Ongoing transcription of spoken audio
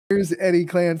Here's Eddie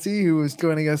Clancy, who is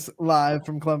joining us live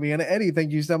from Columbiana. Eddie,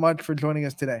 thank you so much for joining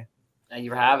us today. Thank you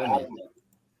for having me.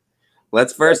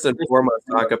 Let's first and foremost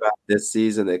talk about this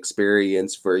season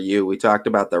experience for you. We talked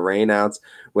about the rainouts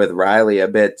with Riley a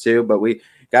bit too, but we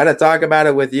got to talk about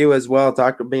it with you as well.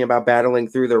 Talk to me about battling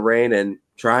through the rain and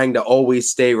trying to always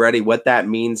stay ready, what that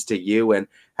means to you, and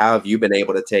how have you been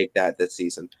able to take that this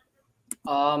season? It's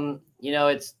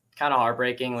kind of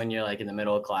heartbreaking when you're like in the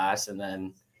middle of class and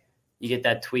then you get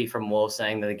that tweet from Wolf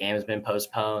saying that the game has been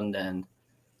postponed, and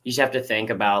you just have to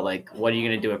think about, like, what are you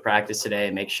going to do at practice today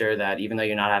and make sure that even though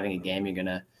you're not having a game, you're going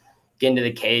to get into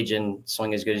the cage and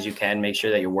swing as good as you can, make sure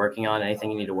that you're working on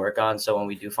anything you need to work on. So when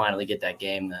we do finally get that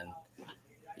game, then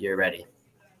you're ready.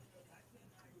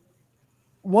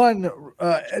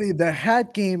 Eddie, the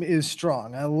hat game is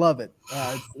strong. I love it.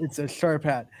 It's a sharp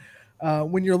hat.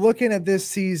 When you're looking at this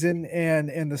season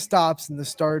and the stops and the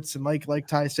starts, and like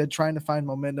Ty said, trying to find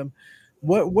momentum,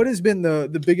 what has been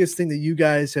the biggest thing that you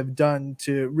guys have done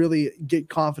to really get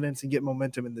confidence and get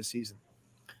momentum in this season?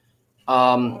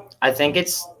 I think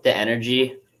it's the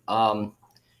energy.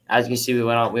 As you can see, we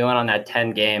went on that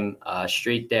 10-game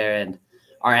streak there, and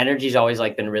our energy's always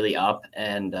like been really up.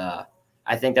 And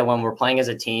I think that when we're playing as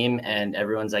a team and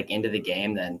everyone's like into the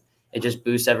game, then it just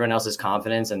boosts everyone else's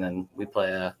confidence, and then we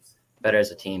play better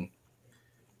as a team.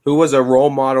 Who was a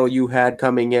role model you had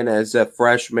coming in as a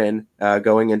freshman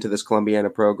going into this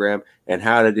Columbiana program, and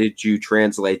how did you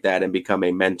translate that and become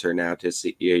a mentor now to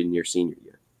see in your senior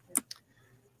year?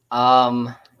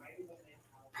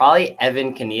 Probably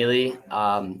Evan Keneally.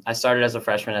 I started as a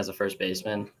freshman as a first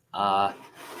baseman,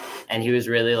 and he was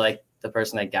really like the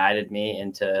person that guided me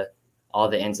into all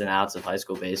the ins and outs of high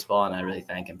school baseball, and I really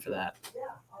thank him for that.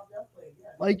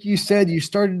 Like you said, you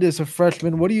started as a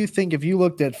freshman. What do you think, if you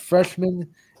looked at freshman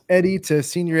Eddie to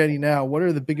senior Eddie now, what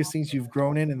are the biggest things you've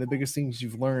grown in and the biggest things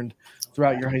you've learned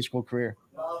throughout your high school career?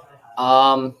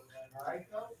 I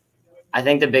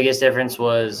think the biggest difference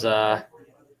was,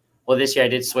 this year I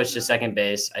did switch to second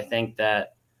base. I think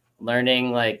that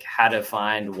learning like how to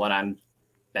find what I'm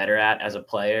better at as a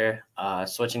player,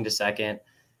 switching to second,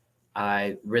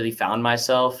 I really found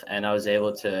myself, and I was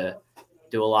able to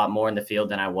do a lot more in the field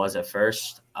than I was at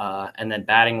first. And then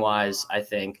batting wise, I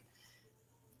think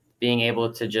being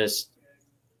able to just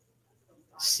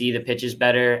see the pitches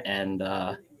better and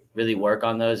really work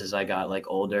on those as I got like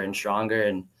older and stronger,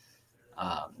 and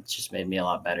it's just made me a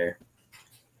lot better.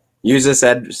 Use this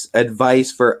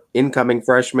advice for incoming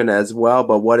freshmen as well,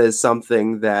 but what is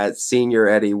something that senior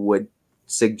Eddie would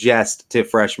suggest to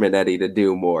freshman Eddie to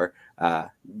do more,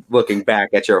 looking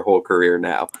back at your whole career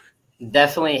now?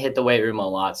 Definitely hit the weight room a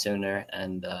lot sooner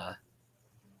and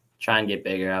try and get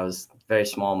bigger. I was very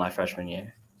small my freshman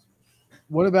year.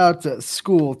 What about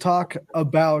school? Talk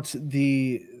about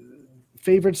the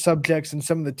favorite subjects and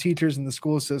some of the teachers in the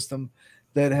school system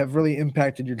that have really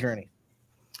impacted your journey.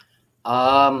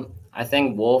 I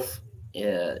think Wolf,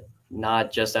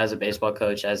 not just as a baseball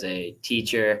coach, as a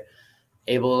teacher,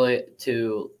 able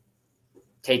to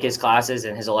take his classes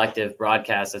and his elective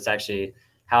broadcast. That's actually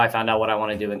how I found out what I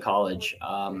want to do in college.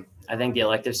 I think the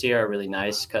electives here are really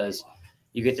nice because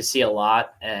you get to see a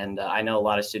lot, and I know a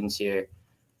lot of students here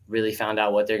really found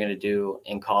out what they're going to do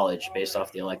in college based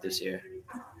off the electives here.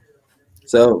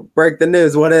 So break the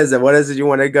news. What is it? What is it you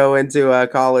want to go into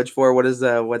college for?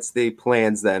 What's the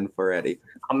plans then for Eddie?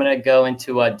 I'm going to go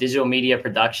into digital media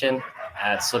production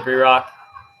at Slippery Rock.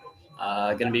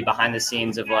 Going to be behind the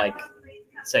scenes of, like,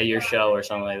 say, your show or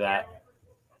something like that.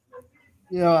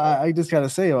 You know, I just got to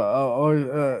say,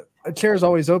 a chair is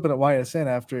always open at YSN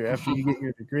after you get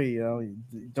your degree. You know,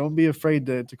 don't be afraid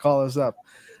to call us up.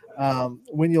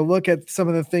 When you look at some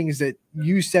of the things that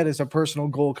you set as a personal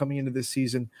goal coming into this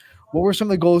season, what were some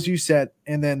of the goals you set?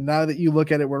 And then now that you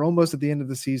look at it, we're almost at the end of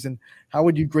the season. How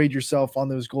would you grade yourself on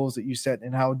those goals that you set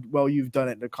and how well you've done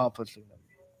it in accomplishing them?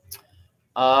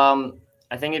 I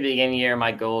think at the beginning of the year,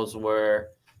 my goals were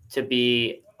to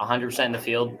be 100% in the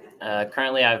field.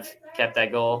 Currently, I've kept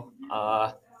that goal.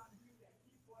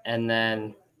 And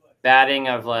then batting,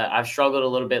 I've struggled a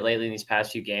little bit lately in these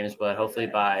past few games, but hopefully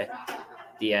by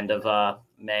the end of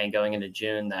May and going into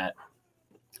June that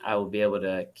I will be able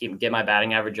to get my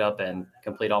batting average up and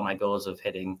complete all my goals of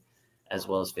hitting as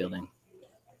well as fielding.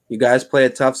 You guys play a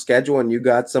tough schedule, and you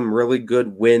got some really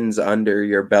good wins under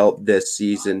your belt this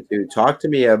season too. Talk to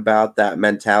me about that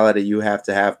mentality you have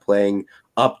to have playing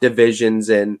up divisions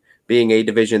and being a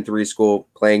Division III school,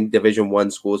 playing Division I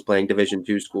schools, playing Division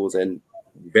II schools, and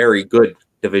very good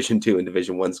Division II and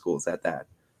Division I schools at that.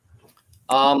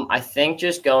 I think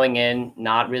just going in,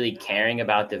 not really caring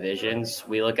about divisions.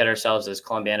 We look at ourselves as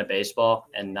Columbiana baseball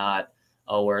and not,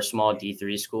 we're a small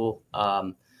D3 school.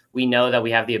 we know that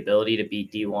we have the ability to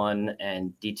beat D1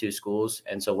 and D2 schools.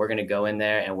 And so we're going to go in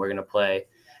there and we're going to play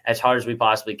as hard as we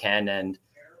possibly can and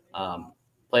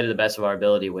play to the best of our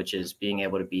ability, which is being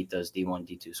able to beat those D1,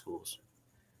 D2 schools.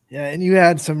 Yeah, and you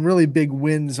had some really big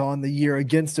wins on the year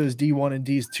against those D1 and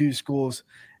D2 schools.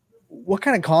 What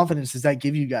kind of confidence does that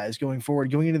give you guys going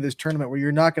forward, going into this tournament where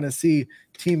you're not going to see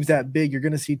teams that big, you're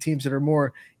going to see teams that are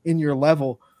more in your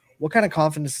level? What kind of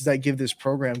confidence does that give this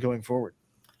program going forward?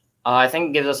 I think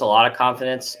it gives us a lot of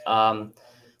confidence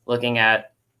looking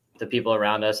at the people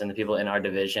around us and the people in our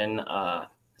division,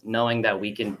 knowing that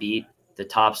we can beat the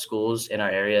top schools in our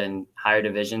area and higher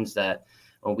divisions, that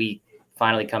when we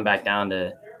finally come back down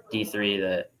to D3,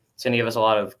 that it's going to give us a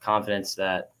lot of confidence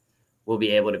that we'll be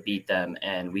able to beat them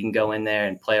and we can go in there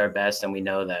and play our best. And we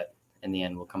know that in the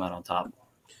end, we'll come out on top.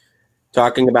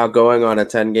 Talking about going on a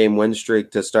 10-game win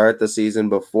streak to start the season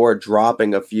before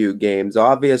dropping a few games.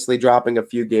 Obviously, dropping a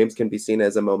few games can be seen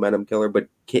as a momentum killer, but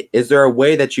is there a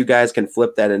way that you guys can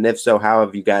flip that? And if so, how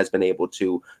have you guys been able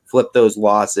to flip those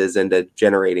losses into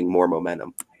generating more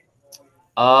momentum?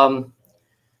 I'm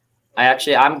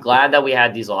glad that we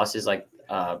had these losses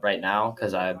right now,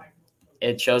 because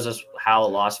it shows us how a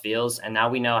loss feels. And now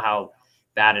we know how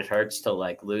bad it hurts to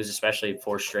lose, especially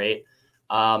 4 straight.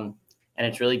 And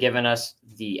it's really given us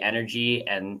the energy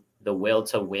and the will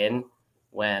to win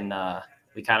when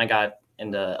we kind of got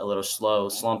into a little slow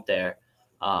slump there.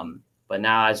 But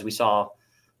now, as we saw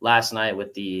last night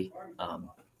with the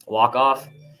walk-off,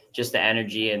 just the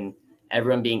energy and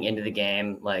everyone being into the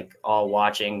game, all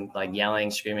watching, yelling,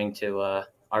 screaming to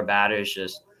our batters,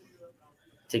 just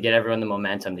to get everyone the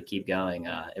momentum to keep going.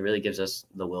 It really gives us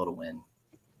the will to win.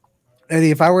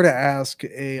 Eddie, if I were to ask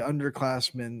a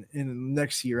underclassman in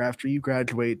next year after you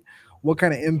graduate, what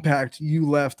kind of impact you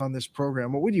left on this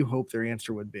program, what would you hope their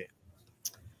answer would be?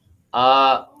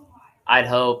 I'd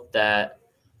hope that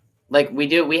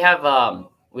we have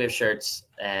shirts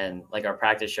and our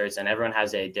practice shirts, and everyone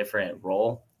has a different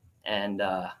role. And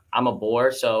I'm a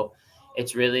bore, so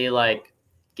it's really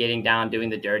getting down, doing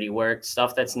the dirty work,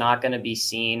 stuff that's not going to be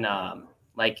seen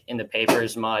in the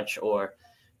papers much or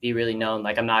be really known.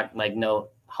 I'm not no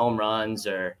home runs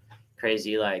or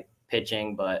crazy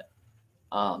pitching, but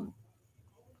I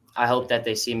hope that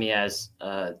they see me as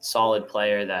a solid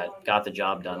player that got the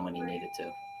job done when he needed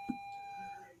to.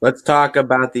 Let's talk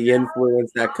about the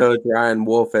influence that Coach Ryan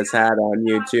Wolf has had on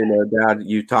you too. No doubt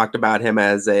you talked about him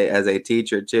as a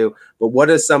teacher too, but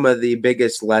what are some of the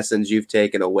biggest lessons you've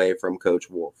taken away from Coach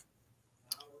Wolf?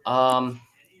 I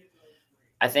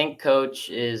think Coach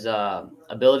is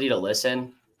ability to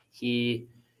listen.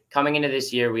 Coming into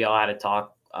this year, we all had a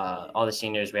talk, all the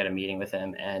seniors, we had a meeting with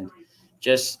him, and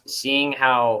just seeing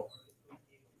how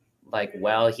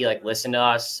well he listened to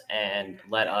us and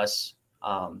let us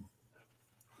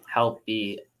help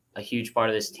be a huge part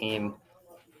of this team.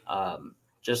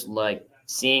 Just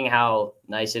seeing how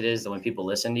nice it is that when people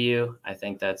listen to you, I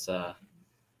think that's a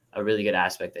really good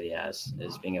aspect that he has,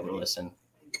 is being able to listen.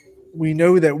 We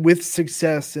know that with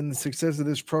success and the success of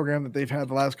this program that they've had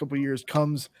the last couple of years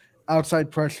comes outside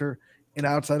pressure and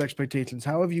outside expectations.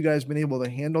 How have you guys been able to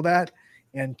handle that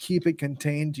and keep it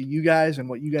contained to you guys and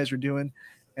what you guys are doing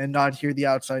and not hear the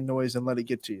outside noise and let it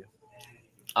get to you?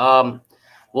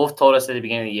 Wolf told us at the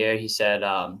beginning of the year, he said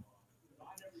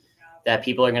that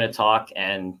people are going to talk.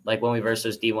 And when we verse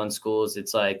those D1 schools,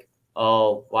 it's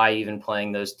oh, why are you even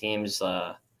playing those teams?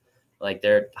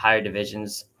 They're higher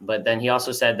divisions. But then he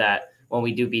also said that when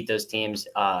we do beat those teams,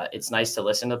 it's nice to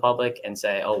listen to the public and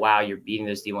say, oh, wow, you're beating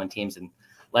those D1 teams, and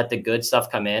let the good stuff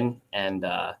come in and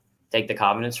take the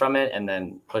confidence from it, and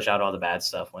then push out all the bad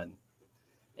stuff when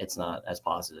it's not as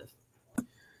positive.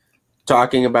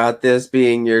 Talking about this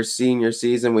being your senior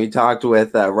season, we talked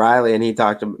with Riley, and he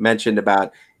mentioned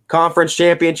about conference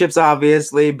championships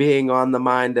obviously being on the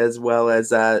mind, as well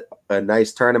as a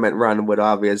nice tournament run would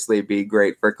obviously be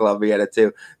great for Columbiana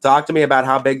too. Talk to me about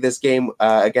how big this game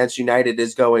against United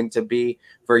is going to be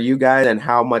for you guys, and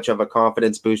how much of a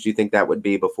confidence boost you think that would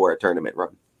be before a tournament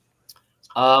run.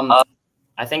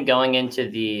 I think going into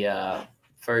the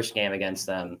first game against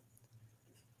them,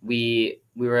 we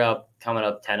were coming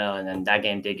up 10-0, and then that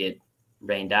game did get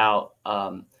rained out.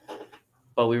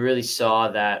 But we really saw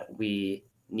that we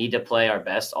need to play our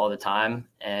best all the time,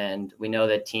 and we know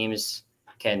that teams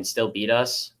can still beat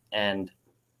us. And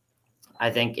I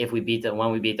think if we beat them,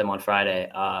 when we beat them on Friday,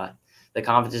 the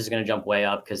confidence is going to jump way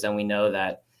up, because then we know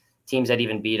that teams that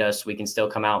even beat us, we can still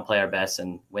come out and play our best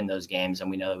and win those games, and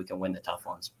we know that we can win the tough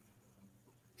ones.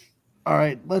 All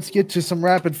right, let's get to some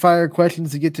rapid fire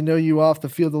questions to get to know you off the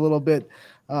field a little bit.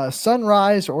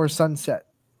 Sunrise or sunset?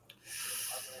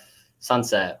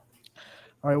 Sunset.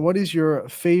 All right. What is your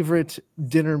favorite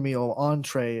dinner meal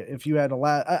entree? If you had a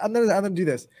last, I'm gonna do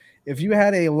this. If you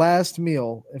had a last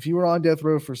meal, if you were on death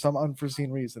row for some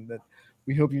unforeseen reason that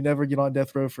we hope you never get on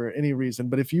death row for any reason,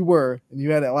 but if you were and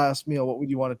you had a last meal, what would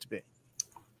you want it to be?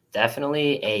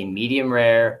 Definitely a medium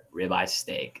rare ribeye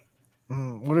steak.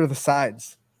 What are the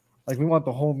sides? Like we want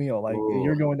the whole meal. Like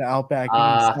you're going to Outback, you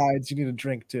need sides, you need a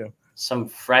drink too. Some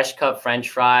fresh cut French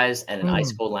fries and an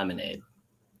ice cold lemonade.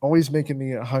 Always making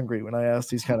me hungry when I ask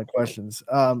these kind of questions.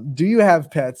 Do you have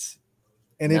pets?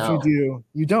 And if you do,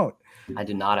 you don't. I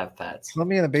do not have pets. Let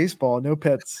me in a baseball, no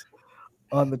pets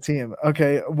on the team.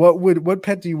 Okay, what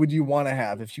pet would you want to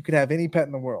have if you could have any pet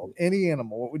in the world, any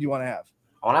animal? What would you want to have?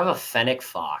 I want to have a fennec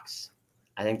fox.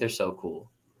 I think they're so cool.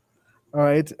 All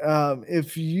right.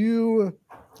 If you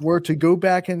were to go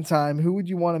back in time, who would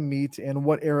you want to meet, and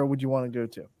what era would you want to go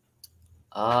to?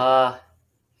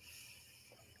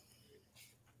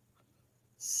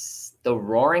 The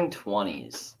Roaring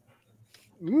 20s.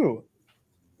 Ooh.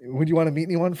 Would you want to meet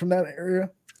anyone from that area?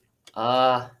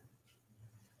 I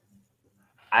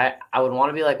would want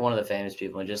to be like one of the famous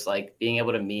people and just like being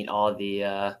able to meet all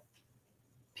the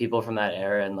people from that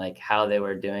era and like how they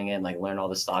were doing it and like learn all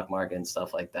the stock market and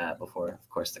stuff like that before, of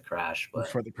course, the crash. But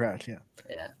before the crash, yeah.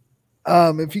 Yeah.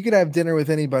 If you could have dinner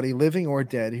with anybody, living or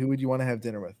dead, who would you want to have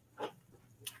dinner with?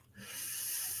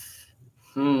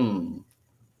 I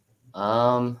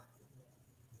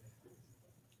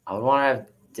would want to have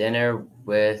dinner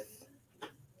with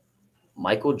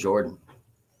Michael Jordan.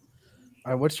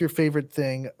 All right, what's your favorite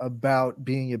thing about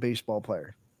being a baseball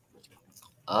player?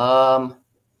 Favorite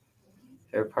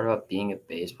part about being a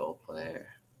baseball player?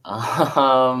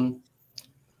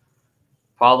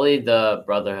 Probably the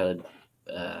brotherhood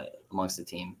amongst the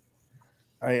team.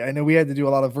 I know we had to do a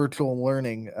lot of virtual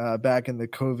learning back in the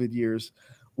COVID years.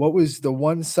 What was the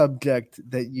one subject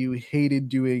that you hated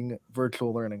doing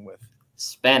virtual learning with?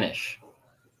 Spanish.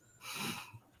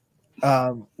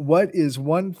 What is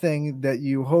one thing that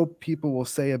you hope people will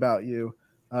say about you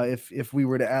if we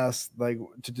were to ask, like,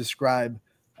 to describe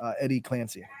Eddie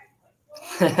Clancy?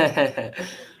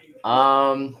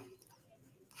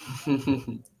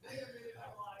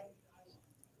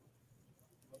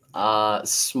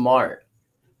 Smart.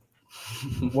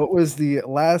 What was the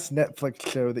last Netflix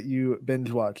show that you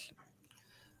binge watched?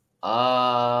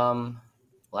 Last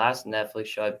Netflix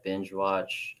show I binge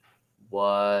watched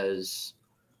was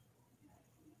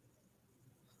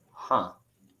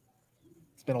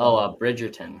It's been a while.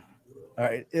 Bridgerton. All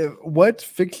right. What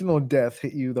fictional death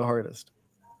hit you the hardest?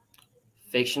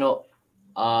 Fictional,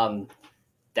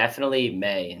 definitely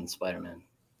May in Spider-Man.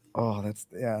 Oh, that's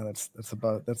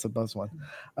a buzz one.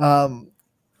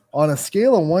 On a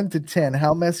scale of 1 to 10,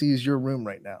 how messy is your room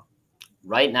right now?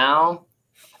 Right now,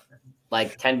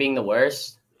 like 10 being the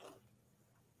worst.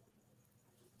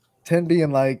 10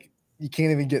 being like you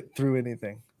can't even get through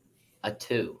anything. A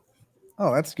 2.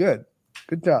 Oh, that's good.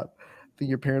 Good job. I think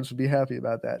your parents would be happy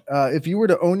about that. If you were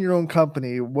to own your own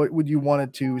company, what would you want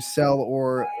it to sell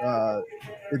or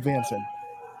advance in?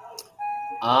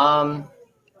 I'd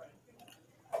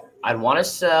want to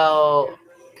sell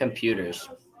computers.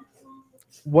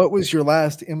 What was your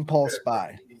last impulse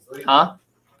buy? Huh?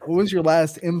 What was your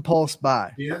last impulse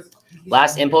buy?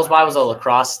 Last impulse buy was a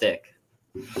lacrosse stick.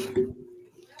 Do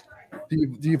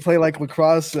you play like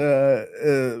lacrosse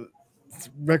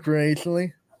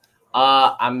recreationally?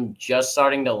 I'm just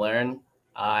starting to learn.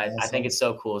 Awesome. I think it's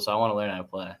so cool, so I want to learn how to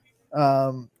play.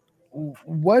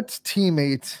 What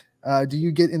teammate do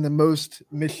you get in the most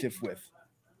mischief with?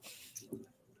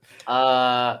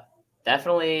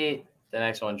 Definitely the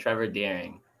next one, Trevor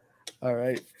Deering. All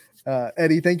right.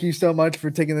 Eddie, thank you so much for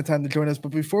taking the time to join us.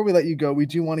 But before we let you go, we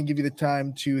do want to give you the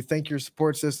time to thank your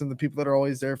support system, the people that are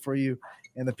always there for you,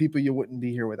 and the people you wouldn't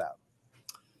be here without.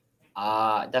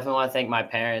 Definitely want to thank my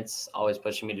parents, always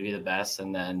pushing me to be the best,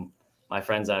 and then my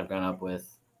friends that I've grown up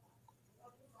with.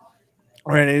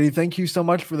 All right, Eddie, thank you so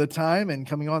much for the time and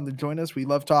coming on to join us. We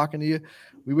love talking to you.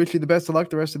 We wish you the best of luck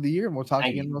the rest of the year, and we'll talk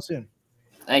again real soon.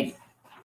 Thank you.